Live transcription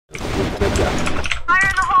Fire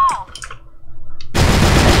in the hole!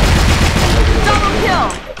 Double kill!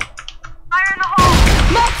 Fire in the hole!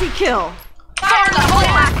 Multi-kill! Fire in the hole!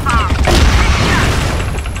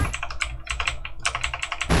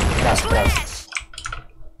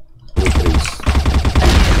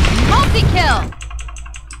 Multi-kill!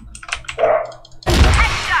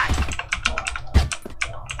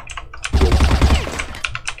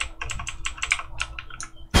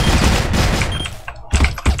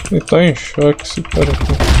 Ele tá em choque esse cara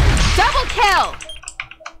aqui. Double kill!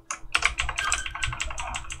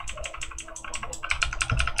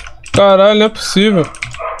 Caralho, não é possível.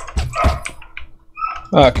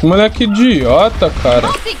 Ah, que moleque idiota, cara.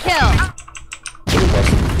 Multi-kill!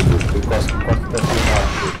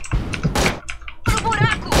 No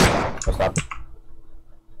buraco!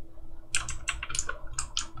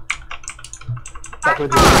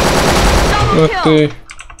 Matei.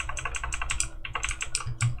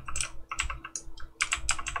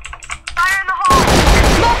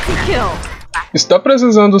 Está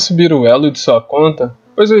precisando subir o elo de sua conta?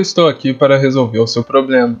 Pois eu estou aqui para resolver o seu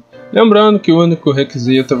problema. Lembrando que o único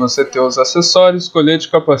requisito é você ter os acessórios, colete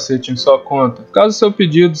e capacete em sua conta. Caso seu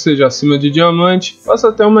pedido seja acima de diamante,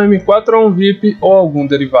 faça ter uma M4 ou um VIP ou algum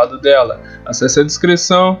derivado dela. Acesse a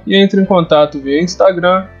descrição e entre em contato via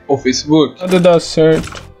Instagram ou Facebook. Pode dar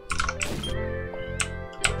certo.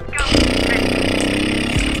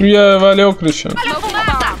 E valeu, Cristiano.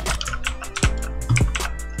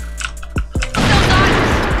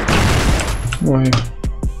 Morri.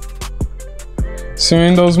 Se o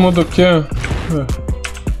Windows muda o que?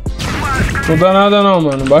 Muda nada não,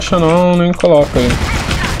 mano. Baixa não, nem coloca aí.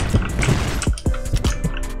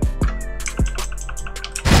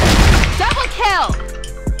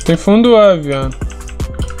 Tem fundo A, viado.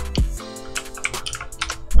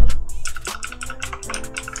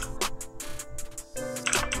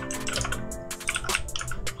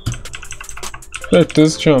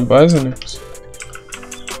 Certeza que tinha uma base, né?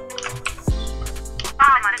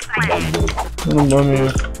 Não vou me...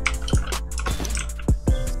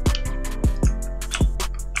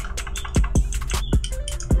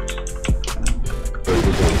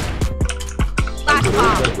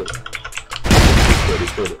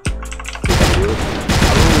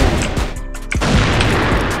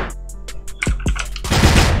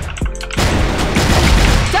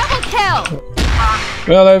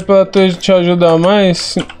 Vai lá aí pra Twitch te ajudar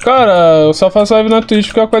mais. Cara, eu só faço live na Twitch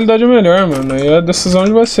porque a qualidade é melhor, mano. Aí é a decisão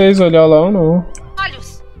de vocês olhar lá ou não.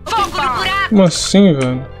 Como assim,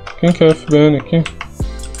 velho? Quem que é FBN aqui?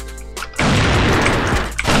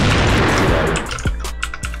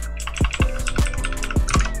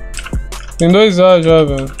 Tem 2A já,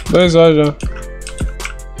 velho. 2A já.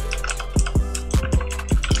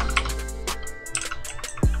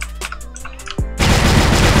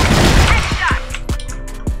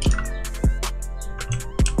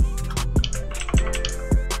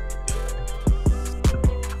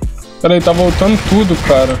 Peraí, tá voltando tudo,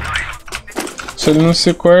 cara. Se ele não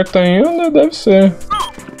se corta ainda, deve ser.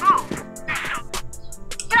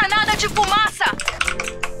 Granada de fumaça!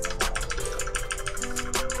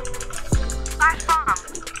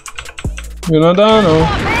 Viu nada não.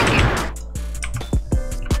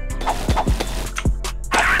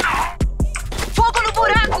 Fogo no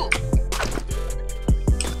buraco!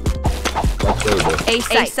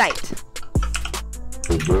 A site.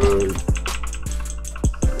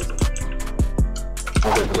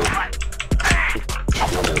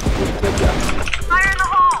 Fire in the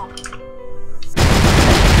hole!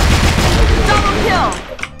 Double kill!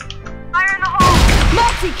 Fire in the hole!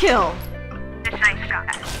 Multi-kill! Nice shot.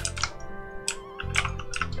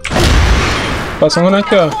 Passando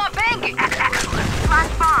aqui, ó.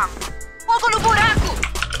 Fogo no buraco!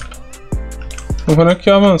 Não vou aqui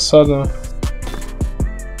avançado, ó.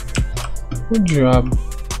 O diabo.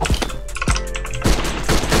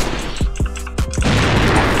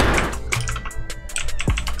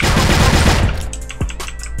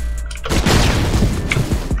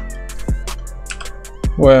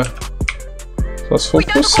 Ué, só se for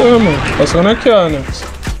por você, mano. Passando aqui, ó, né?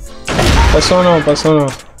 Passou não, passou não.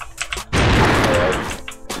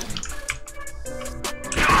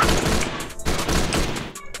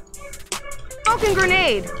 Smoking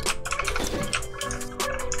grenade.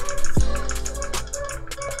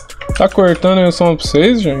 Tá cortando aí o som pra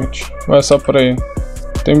vocês, gente? Ou é só por aí?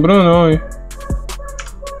 Tem Brunão aí.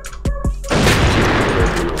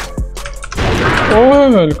 Porra,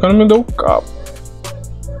 velho, o cara me deu o cabo.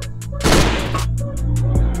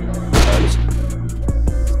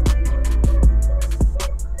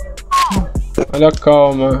 Olha a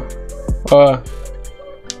calma. Ó.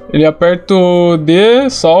 Ele aperta o D,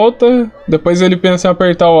 solta, depois ele pensa em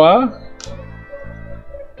apertar o A.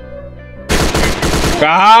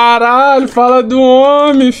 Caralho, fala do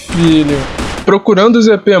homem, filho. Procurando o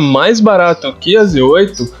ZP mais barato que a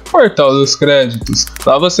Z8, Portal dos Créditos.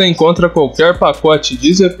 Lá você encontra qualquer pacote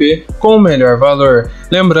de ZP com o melhor valor.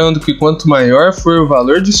 Lembrando que quanto maior for o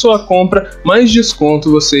valor de sua compra, mais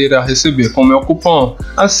desconto você irá receber com meu cupom.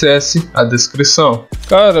 Acesse a descrição.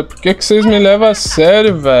 Cara, por que vocês me levam a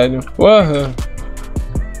sério, velho? Porra.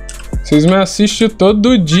 Vocês me assistem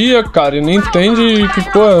todo dia, cara, e não entendem que,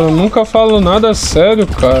 pô, eu nunca falo nada a sério,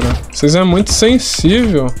 cara. Vocês é muito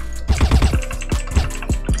sensível.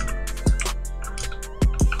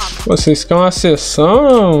 Vocês querem uma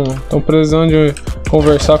sessão? Estão precisando de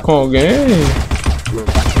conversar com alguém?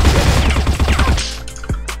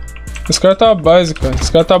 Esse cara tá base, cara.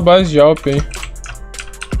 Esse cara tá base de Alp, hein?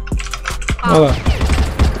 Olha lá.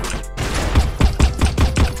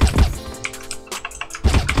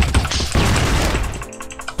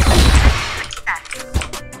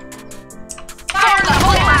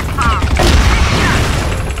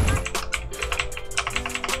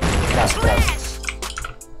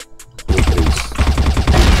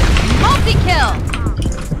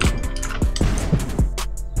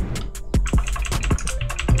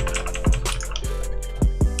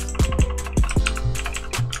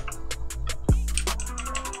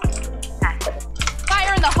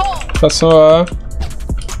 Passou A.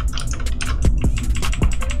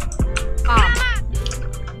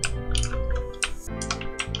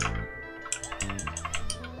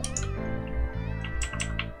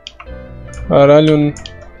 Caralho.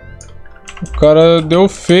 O cara deu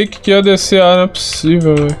fake que ia descer A, não é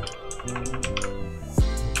possível, velho.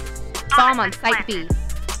 Bomb on site B.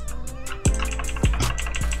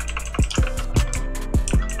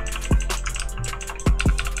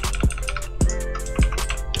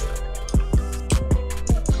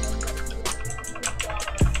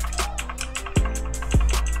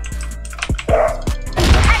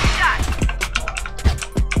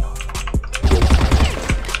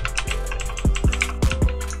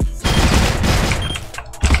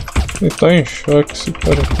 Ele tá em choque esse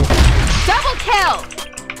cara aqui. Double kill.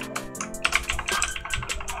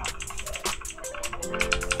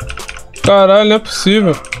 Caralho, não é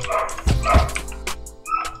possível.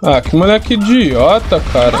 Ah, que moleque idiota,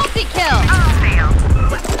 cara.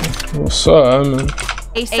 Vou só A, mano.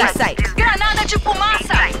 Granada de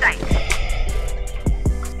fumaça.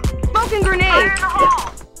 Smoking grenade.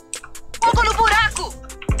 Fogo no buraco.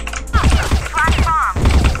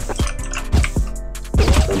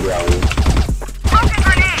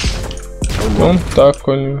 Não tá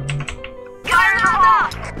com ele.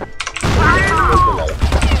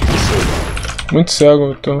 Muito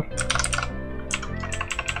cego, eu tô.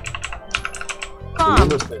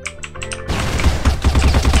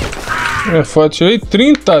 É, foda, tirei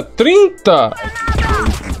 30! 30!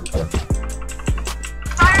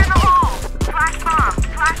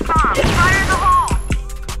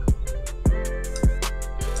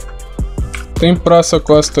 Tem praça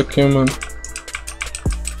costa aqui, mano.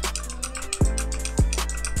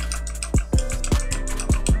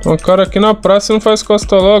 Tem um cara aqui na praça e não faz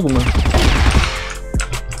costa logo, mano.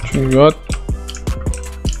 Idiota.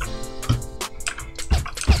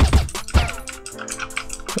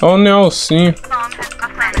 Olha o Nelson.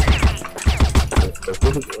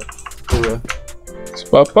 Esse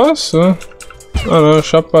pá passou. Ah não,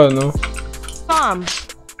 chapa não.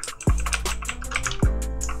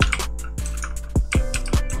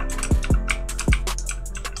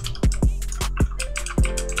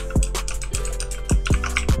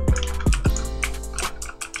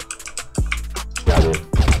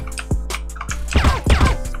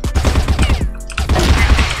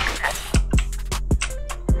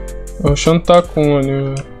 O chão tá com um ali,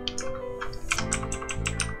 velho.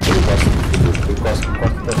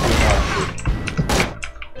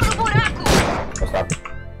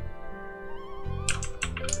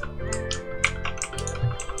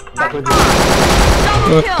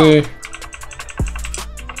 Matei.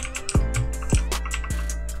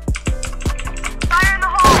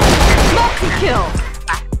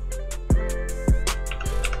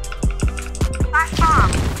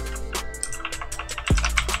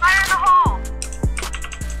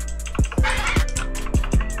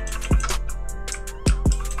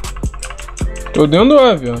 Tô dentro do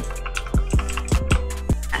avião.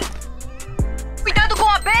 Cuidado com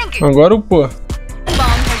a bang. Agora o pô.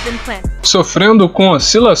 Sofrendo com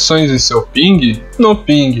oscilações em seu ping? No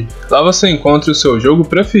Ping. Lá você encontra o seu jogo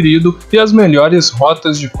preferido e as melhores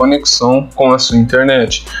rotas de conexão com a sua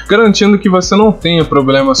internet, garantindo que você não tenha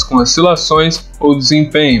problemas com oscilações ou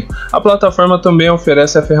desempenho. A plataforma também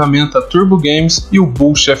oferece a ferramenta Turbo Games e o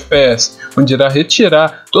Boost FPS, onde irá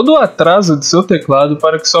retirar todo o atraso de seu teclado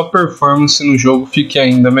para que sua performance no jogo fique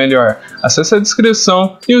ainda melhor. Acesse a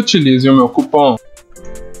descrição e utilize o meu cupom.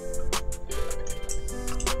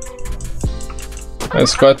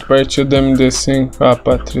 Mais 4 partidas do MD5. Ah, a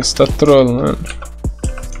Patrícia tá trolando.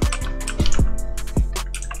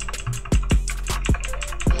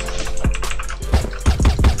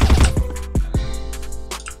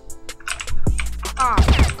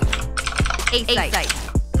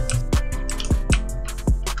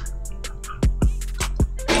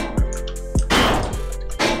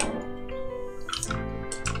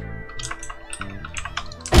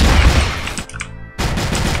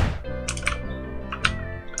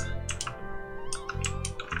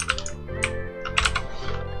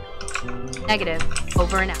 Negative.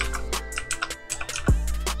 Over and out.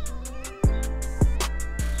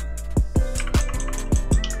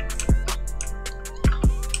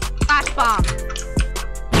 Flash bomb.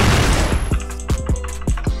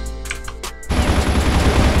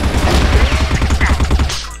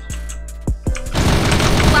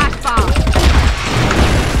 Flash bomb.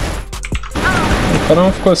 O cara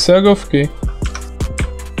não ficou cego, eu fiquei.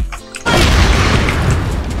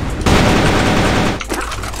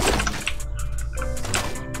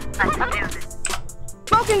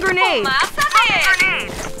 Grenade.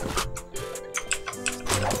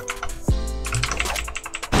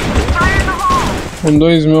 Com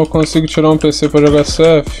 2 mil eu consigo tirar um PC pra jogar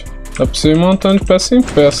CF. Dá pra você ir montando de peça em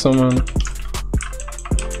peça, mano.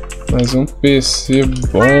 Mas um PC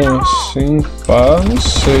bom assim, pá, não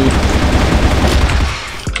sei.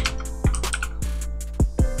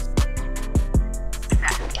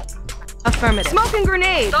 Affirmative. Smoking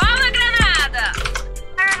grenade. Toma granada.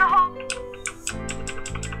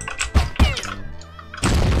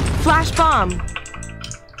 Flash bomb.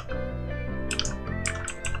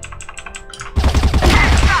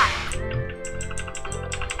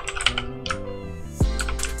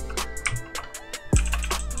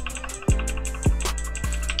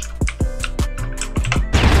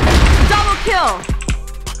 Double kill.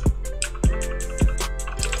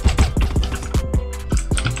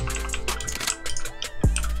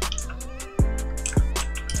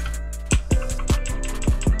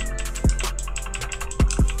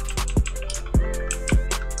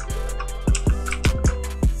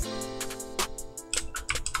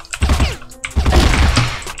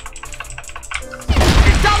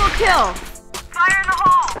 Kill. Fire in the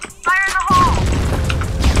hole. Fire in the hole.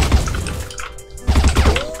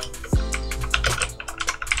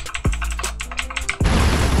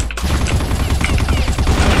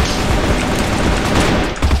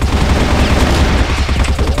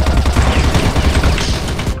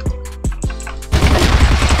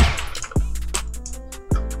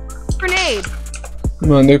 Grenade.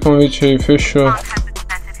 Mandei convite aí, fechou.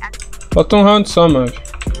 Falta um round só, Mavi.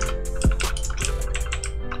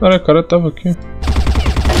 Cara, o cara tava aqui.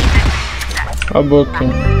 Acabou aqui.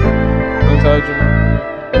 Não tava de novo.